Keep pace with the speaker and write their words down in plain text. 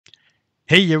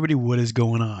Hey everybody, what is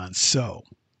going on? So,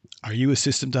 are you a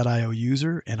Systeme.io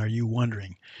user and are you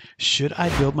wondering, should I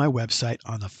build my website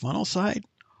on the funnel side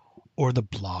or the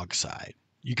blog side?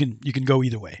 You can go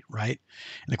either way, right?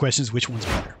 And the question is, which one's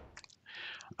better?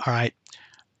 All right.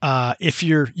 If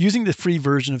you're using the free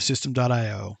version of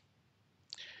Systeme.io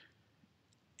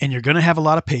and you're going to have a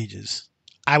lot of pages,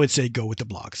 I would say go with the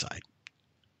blog side.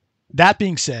 That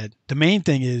being said, the main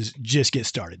thing is just get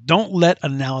started. Don't let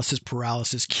analysis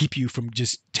paralysis keep you from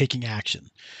just taking action.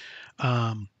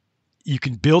 Um, you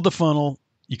can build the funnel,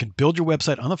 you can build your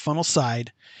website on the funnel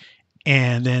side.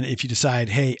 And then if you decide,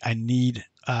 hey, I need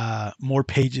more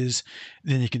pages,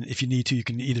 then you can, if you need to, you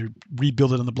can either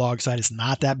rebuild it on the blog side. It's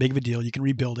not that big of a deal. You can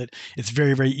rebuild it. It's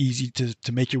very, very easy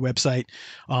to make your website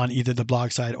on either the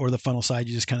blog side or the funnel side.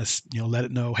 You just kind of, let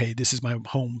it know, hey, this is my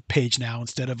home page now.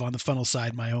 Instead of on the funnel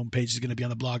side, my home page is going to be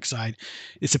on the blog side.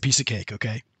 It's a piece of cake.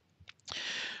 Okay.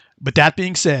 But that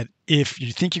being said, if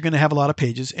you think you're going to have a lot of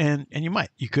pages, and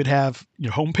you could have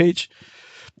your home page,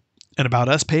 an About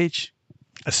Us page,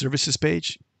 a services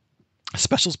page, a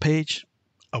specials page,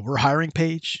 a we're hiring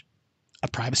page, a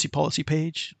privacy policy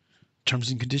page, terms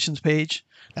and conditions page.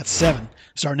 That's 7.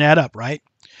 Starting to add up, right?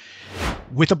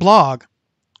 With a blog,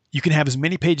 you can have as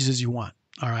many pages as you want.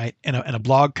 All right. And a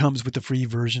blog comes with the free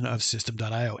version of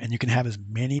Systeme.io, and you can have as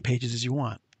many pages as you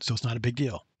want. So it's not a big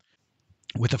deal.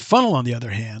 With a funnel, on the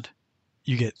other hand,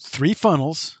 you get 3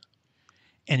 funnels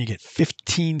and you get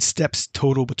 15 steps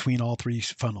total between all 3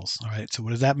 funnels. All right. So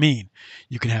what does that mean?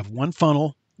 You can have one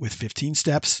funnel with 15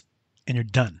 steps and you're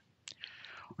done.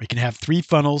 Or you can have 3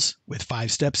 funnels with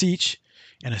 5 steps each,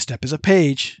 and a step is a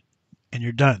page, and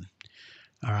you're done.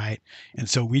 All right. And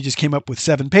so we just came up with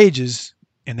 7 pages,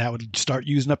 and that would start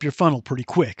using up your funnel pretty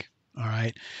quick. All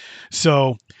right.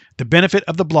 So the benefit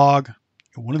of the blog,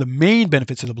 one of the main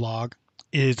benefits of the blog,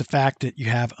 is the fact that you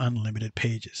have unlimited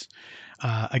pages.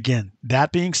 Again,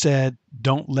 that being said,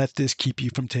 don't let this keep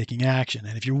you from taking action.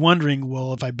 And if you're wondering,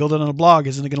 well, if I build it on a blog,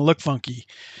 isn't it going to look funky?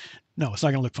 No, it's not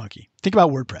going to look funky. Think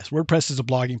about WordPress. WordPress is a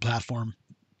blogging platform.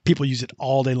 People use it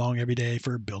all day long, every day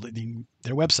for building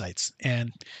their websites.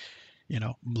 And,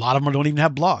 a lot of them don't even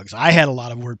have blogs. I had a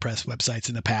lot of WordPress websites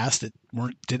in the past that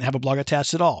didn't have a blog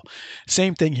attached at all.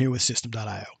 Same thing here with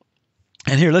Systeme.io.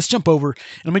 And here, let's jump over,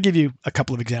 and I'm going to give you a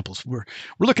couple of examples. We're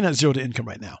looking at zero to income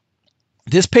right now.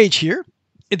 This page here,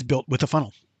 it's built with a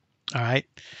funnel. All right.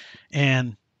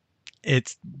 And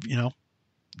it's,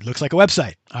 looks like a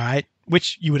website. All right.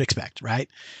 Which you would expect, right?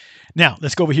 Now,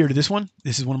 let's go over here to this one.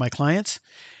 This is one of my clients.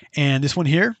 And this one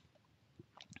here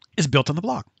is built on the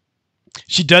blog.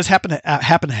 She does happen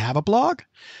to have a blog.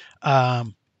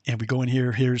 And we go in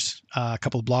here. Here's a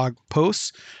couple of blog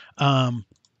posts.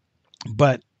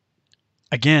 But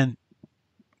again,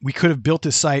 we could have built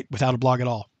this site without a blog at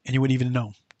all, and you wouldn't even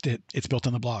know that it's built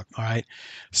on the blog. All right.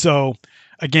 So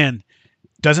again,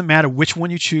 doesn't matter which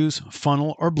one you choose,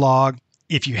 funnel or blog.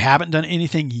 If you haven't done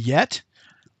anything yet,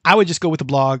 I would just go with the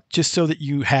blog just so that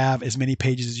you have as many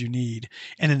pages as you need,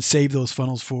 and then save those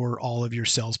funnels for all of your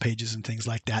sales pages and things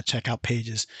like that, checkout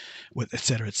pages, with et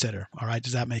cetera, et cetera. All right.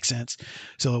 Does that make sense?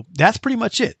 So that's pretty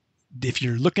much it. If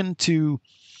you're looking to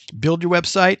build your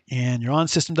website and you're on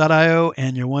Systeme.io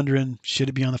and you're wondering, should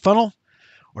it be on the funnel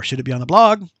or should it be on the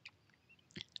blog?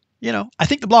 I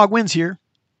think the blog wins here.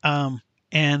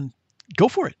 And go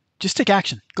for it. Just take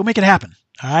action. Go make it happen.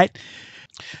 All right.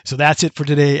 So that's it for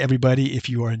today, everybody. If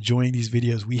you are enjoying these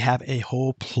videos, we have a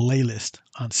whole playlist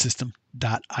on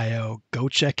Systeme.io. Go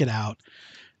check it out.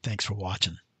 Thanks for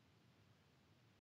watching.